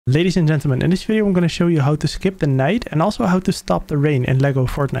Ladies and gentlemen, in this video I'm going to show you how to skip the night and also how to stop the rain in LEGO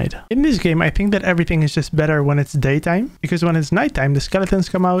Fortnite. In this game I think that everything is just better when it's daytime, because when it's nighttime the skeletons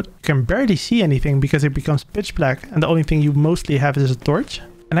come out, you can barely see anything because it becomes pitch black and the only thing you mostly have is a torch.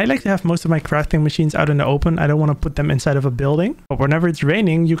 And I like to have most of my crafting machines out in the open. I don't want to put them inside of a building. But whenever it's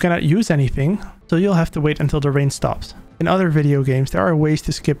raining you cannot use anything, so you'll have to wait until the rain stops. In other video games there are ways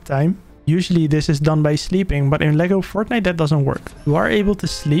to skip time. Usually this is done by sleeping, but in LEGO Fortnite that doesn't work. You are able to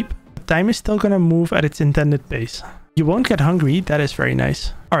sleep, but time is still gonna move at its intended pace. You won't get hungry, that is very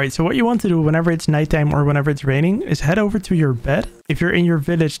nice. Alright, so what you want to do whenever it's nighttime or whenever it's raining is head over to your bed. If you're in your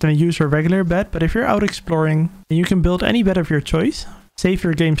village then use your regular bed, but if you're out exploring then you can build any bed of your choice. Save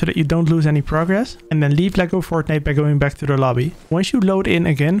your game so that you don't lose any progress, and then leave LEGO Fortnite by going back to the lobby. Once you load in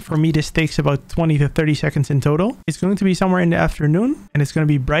again, for me this takes about 20 to 30 seconds in total. It's going to be somewhere in the afternoon and it's going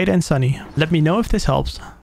to be bright and sunny. Let me know if this helps.